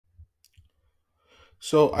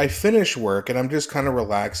So I finish work and I'm just kind of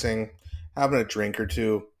relaxing, having a drink or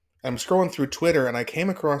two. I'm scrolling through Twitter and I came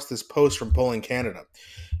across this post from Polling Canada.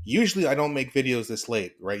 Usually I don't make videos this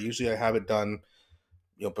late, right? Usually I have it done,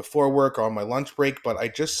 before work or on my lunch break, but I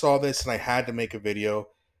just saw this and I had to make a video.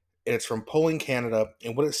 And it's from Polling Canada,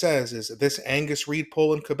 and what it says is this Angus Reid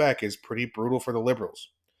poll in Quebec is pretty brutal for the Liberals.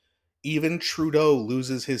 Even Trudeau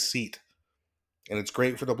loses his seat, and it's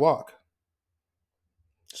great for the Bloc.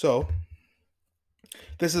 So,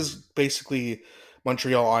 this is basically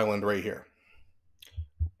Montreal Island right here.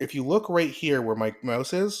 If you look right here where my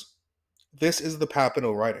mouse is, this is the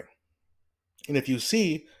Papineau riding. And if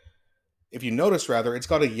you notice rather, it's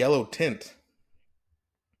got a yellow tint.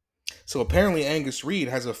 So apparently Angus Reid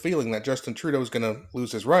has a feeling that Justin Trudeau is going to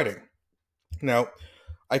lose his riding. Now,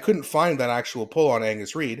 I couldn't find that actual poll on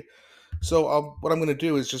Angus Reid, so what I'm going to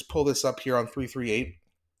do is just pull this up here on 338.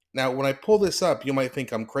 Now, when I pull this up, you might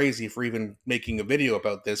think I'm crazy for even making a video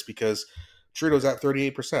about this because Trudeau's at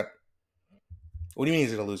 38%. What do you mean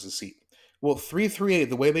he's going to lose his seat? Well, 338,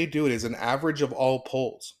 the way they do it is an average of all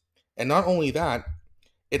polls. And not only that,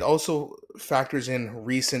 it also factors in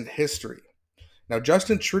recent history. Now,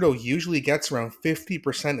 Justin Trudeau usually gets around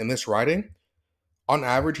 50% in this riding. On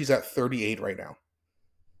average, he's at 38 right now.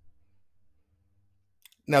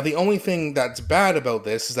 Now, the only thing that's bad about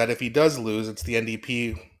this is that if he does lose, it's the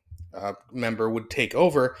NDP member would take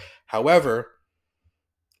over. However,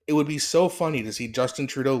 it would be so funny to see Justin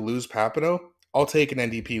Trudeau lose Papineau. I'll take an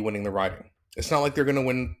NDP winning the riding. It's not like they're going to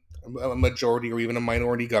win a majority or even a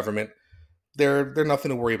minority government. They're nothing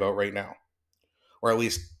to worry about right now, or at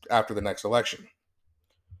least after the next election.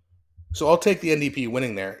 So I'll take the NDP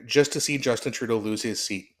winning there just to see Justin Trudeau lose his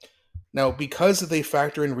seat. Now, because they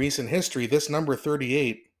factor in recent history, this number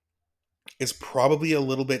 38 is probably a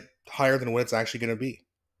little bit higher than what it's actually going to be.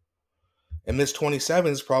 And this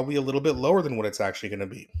 27 is probably a little bit lower than what it's actually going to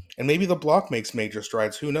be. And maybe the Bloc makes major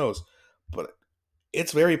strides, who knows? But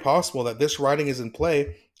it's very possible that this riding is in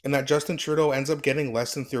play and that Justin Trudeau ends up getting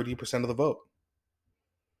less than 30% of the vote.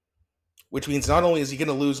 Which means not only is he going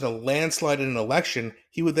to lose in a landslide in an election,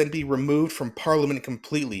 he would then be removed from Parliament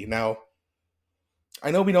completely. Now, I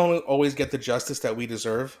know we don't always get the justice that we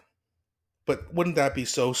deserve, but wouldn't that be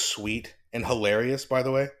so sweet and hilarious, by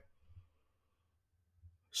the way?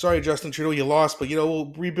 Sorry, Justin Trudeau, you lost, but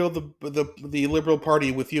we'll rebuild the Liberal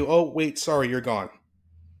Party with you. Oh, wait, sorry, you're gone.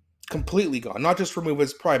 Completely gone. Not just removed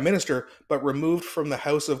as Prime Minister, but removed from the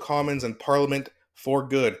House of Commons and Parliament for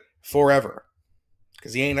good, forever.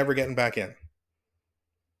 Because he ain't never getting back in.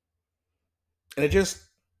 And it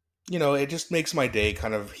just makes my day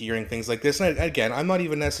kind of hearing things like this. And again, I'm not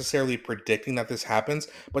even necessarily predicting that this happens,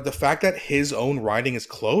 but the fact that his own riding is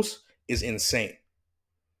close is insane.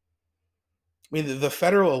 I mean, the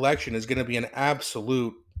federal election is going to be an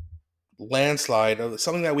absolute landslide of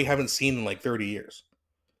something that we haven't seen in like 30 years.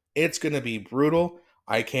 It's going to be brutal.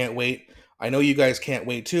 I can't wait. I know you guys can't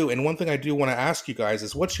wait too. And one thing I do want to ask you guys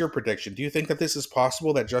is, what's your prediction? Do you think that this is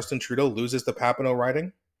possible that Justin Trudeau loses the Papineau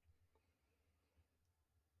riding?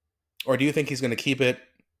 Or do you think he's going to keep it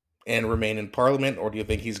and remain in Parliament? Or do you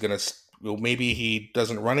think he's going to, maybe he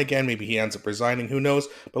doesn't run again, maybe he ends up resigning, who knows?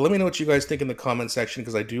 But let me know what you guys think in the comment section,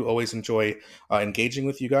 because I do always enjoy engaging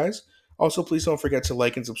with you guys. Also, please don't forget to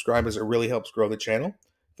like and subscribe, as it really helps grow the channel.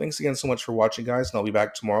 Thanks again so much for watching, guys, and I'll be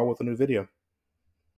back tomorrow with a new video.